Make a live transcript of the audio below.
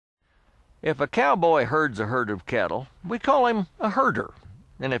If a cowboy herds a herd of cattle, we call him a herder.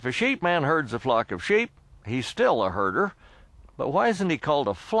 And if a sheepman herds a flock of sheep, he's still a herder. But why isn't he called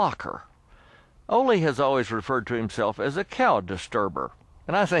a flocker? Ole has always referred to himself as a cow disturber,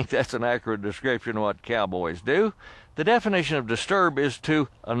 and I think that's an accurate description of what cowboys do. The definition of disturb is to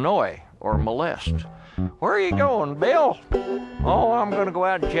annoy or molest. Where are you going, Bill? Oh, I'm going to go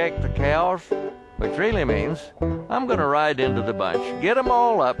out and check the cows. Which really means I'm going to ride into the bunch, get them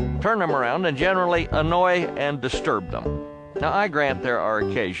all up, turn them around, and generally annoy and disturb them. Now, I grant there are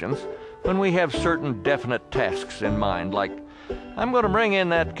occasions when we have certain definite tasks in mind, like, I'm going to bring in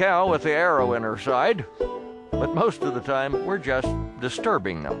that cow with the arrow in her side. But most of the time, we're just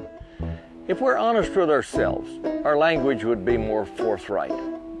disturbing them. If we're honest with ourselves, our language would be more forthright.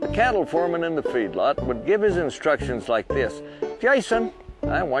 The cattle foreman in the feedlot would give his instructions like this: Jason,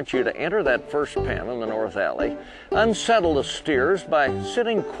 I want you to enter that first pen in the north alley, unsettle the steers by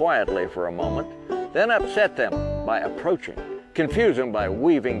sitting quietly for a moment, then upset them by approaching, confuse them by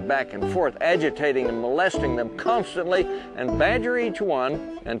weaving back and forth, agitating and molesting them constantly, and badger each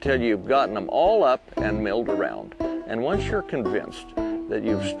one until you've gotten them all up and milled around. And once you're convinced that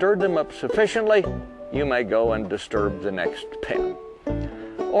you've stirred them up sufficiently, you may go and disturb the next pen.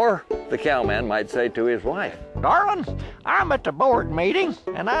 Or the cowman might say to his wife, Darling, I'm at the board meeting,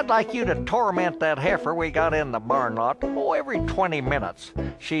 and I'd like you to torment that heifer we got in the barn lot, every 20 minutes.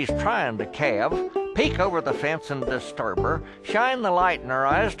 She's trying to calve. Peek over the fence and disturb her, shine the light in her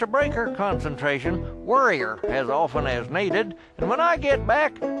eyes to break her concentration, worry her as often as needed, and when I get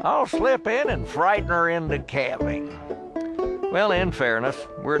back, I'll slip in and frighten her into calving. Well, in fairness,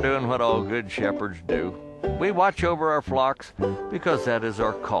 we're doing what all good shepherds do. We watch over our flocks because that is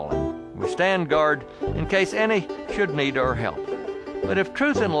our calling. We stand guard in case any should need our help. But if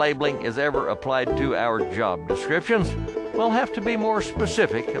truth in labeling is ever applied to our job descriptions, we'll have to be more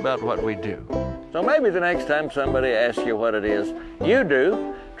specific about what we do. So maybe the next time somebody asks you what it is you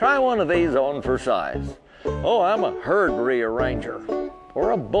do, try one of these on for size. Oh, I'm a herd rearranger,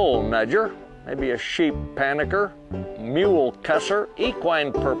 or a bull nudger, maybe a sheep panicker, mule cusser,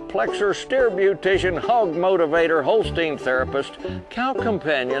 equine perplexer, steer beautician, hog motivator, Holstein therapist, cow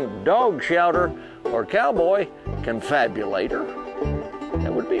companion, dog shouter, or cowboy confabulator.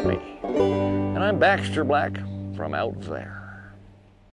 That would be me. And I'm Baxter Black from out there.